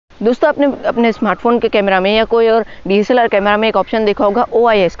दोस्तों आपने अपने स्मार्टफोन के कैमरा में या कोई और डीएसएलआर कैमरा में एक ऑप्शन देखा होगा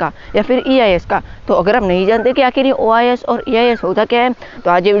OIS का या फिर EIS का। तो अगर आप नहीं जानते कि आखिर ये OIS और EIS होता क्या है,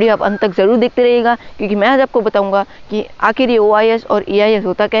 तो आज ये वीडियो आप अंत तक ज़रूर देखते रहिएगा, क्योंकि मैं आज आपको बताऊंगा कि आखिर ये OIS और EIS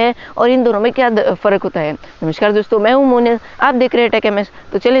होता क्या है और इन दोनों में क्या फ़र्क होता है। नमस्कार दोस्तों, मैं हूं मोनिल, आप देख रहे हैं टेक एमएस।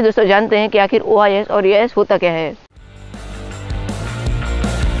 तो चलिए दोस्तों जानते हैं कि आखिर OIS और EIS होता क्या है।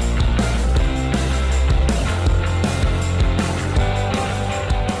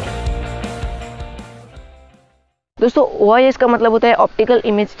 दोस्तों OIS का मतलब होता है ऑप्टिकल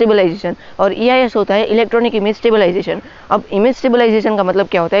इमेज स्टेबलाइजेशन और EIS होता है इलेक्ट्रॉनिक इमेज स्टेबलाइजेशन। अब इमेज स्टेबलाइजेशन का मतलब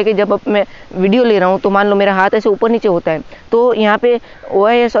क्या होता है कि जब मैं वीडियो ले रहा हूँ तो मान लो मेरा हाथ ऐसे ऊपर नीचे होता है, तो यहाँ पे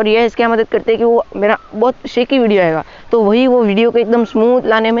OIS और EIS क्या मदद करते हैं कि वो मेरा बहुत शेकी वीडियो आएगा, तो वही वो वीडियो को एकदम स्मूथ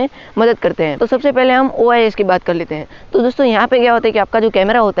लाने में मदद करते हैं। तो सबसे पहले हम OIS की बात कर लेते हैं। तो दोस्तों यहाँ पे क्या होता है कि आपका जो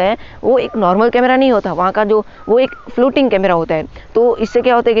कैमरा होता है वो एक नॉर्मल कैमरा नहीं होता, वहाँ का जो वो एक फ्लोटिंग कैमरा होता है। तो इससे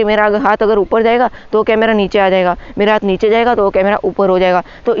क्या होता है कि मेरा हाथ अगर ऊपर जाएगा तो कैमरा नीचे आ जाएगा, मेरा हाथ नीचे जाएगा तो वो कैमरा ऊपर हो जाएगा।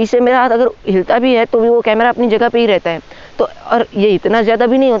 तो इससे मेरा हाथ अगर हिलता भी है तो भी वो कैमरा अपनी जगह पे ही रहता है। तो और ये इतना ज़्यादा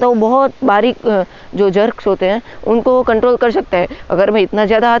भी नहीं होता, वो बहुत बारीक जो जर्क्स होते हैं उनको वो कंट्रोल कर सकता है। अगर मैं इतना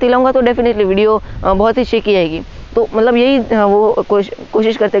ज़्यादा हाथ हिलाऊंगा तो डेफिनेटली वीडियो बहुत ही शेकी आएगी। तो मतलब यही वो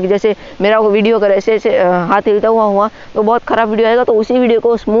कोशिश करते हैं कि जैसे मेरा वो वीडियो अगर ऐसे ऐसे हाथ हिलता हुआ तो बहुत ख़राब वीडियो आएगा, तो उसी वीडियो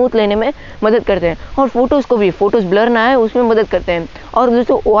को स्मूथ लेने में मदद करते हैं। और फोटोज़ को भी, फोटोज़ ब्लर ना है उसमें मदद करते हैं। और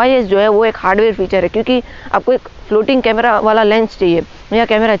दोस्तों OIS जो है वो एक हार्डवेयर फीचर है, क्योंकि आपको एक फ्लोटिंग कैमरा वाला लेंस चाहिए या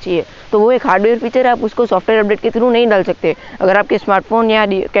कैमरा चाहिए, तो वो एक हार्डवेयर फीचर है, आप उसको सॉफ्टवेयर अपडेट के थ्रू नहीं डाल सकते। अगर आपके स्मार्टफोन या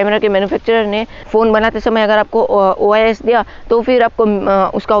कैमरा के मैन्युफैक्चरर ने फ़ोन बनाते समय अगर आपको OIS दिया तो फिर आपको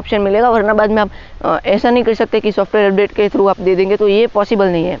उसका ऑप्शन मिलेगा, वरना बाद में आप ऐसा नहीं कर सकते कि सॉफ्टवेयर अपडेट के थ्रू आप दे देंगे, तो ये पॉसिबल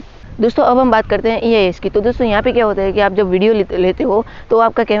नहीं है। दोस्तों अब हम बात करते हैं EIS की। तो दोस्तों यहाँ पे क्या होता है कि आप जब वीडियो लेते हो तो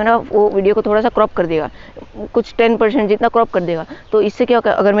आपका कैमरा वो वीडियो को थोड़ा सा क्रॉप कर देगा, कुछ 10% जितना क्रॉप कर देगा। तो इससे क्या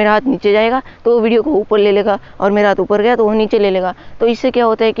होगा, अगर मेरा हाथ नीचे जाएगा तो वो वीडियो को ऊपर ले लेगा, और मेरा हाथ ऊपर गया तो वो नीचे ले लेगा। तो इससे क्या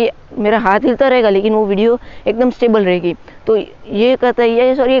होता है कि मेरा हाथ हिलता रहेगा लेकिन वो वीडियो एकदम स्टेबल रहेगी। तो ये कहता है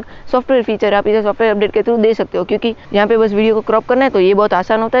EIS, और ये सॉफ्टवेयर फीचर आप इसे सॉफ्टवेयर अपडेट के थ्रू दे सकते हो, क्योंकि यहाँ पे बस वीडियो को क्रॉप करना है तो ये बहुत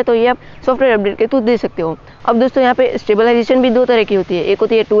आसान होता है, तो ये आप सॉफ्टवेयर अपडेट के थ्रू दे सकते हो। अब दोस्तों यहाँ पे स्टेबलाइजेशन भी दो तरह की होती है, एक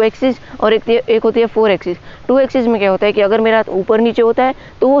होती है 2 एक्सिस और एक होती है 4 एक्सिस। 2 एक्सिस में क्या होता है कि अगर मेरा हाथ ऊपर नीचे होता है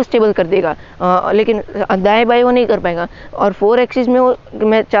तो वो स्टेबल कर देगा, लेकिन दाएं बाएं वो नहीं कर पाएगा। और 4 एक्सिस में वो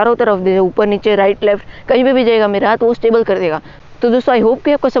मैं चारों तरफ ऊपर नीचे राइट लेफ्ट कहीं पे भी जाएगा मेरा हाथ, वो स्टेबल कर देगा। तो दोस्तों आई होप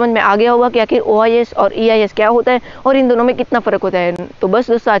कि आपको समझ में आ गया होगा कि आखिर OIS और EIS क्या होता है और इन दोनों में कितना फ़र्क होता है। तो बस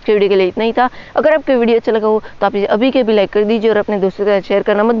दोस्तों आज के वीडियो के लिए इतना ही था। अगर आपको वीडियो अच्छा लगा हो तो आप इसे अभी के भी लाइक कर दीजिए और अपने दोस्तों के साथ शेयर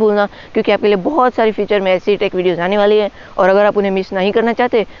करना मत भूलना, क्योंकि आपके लिए बहुत सारी फीचर में ऐसी टेक वीडियोज़ आने वाली है। और अगर आप उन्हें मिस नहीं करना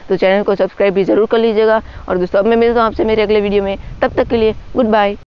चाहते तो चैनल को सब्सक्राइब भी ज़रूर कर लीजिएगा। और दोस्तों अब मैं मिलता हूँ आपसे मेरे अगले वीडियो में, तब तक के लिए गुड बाय।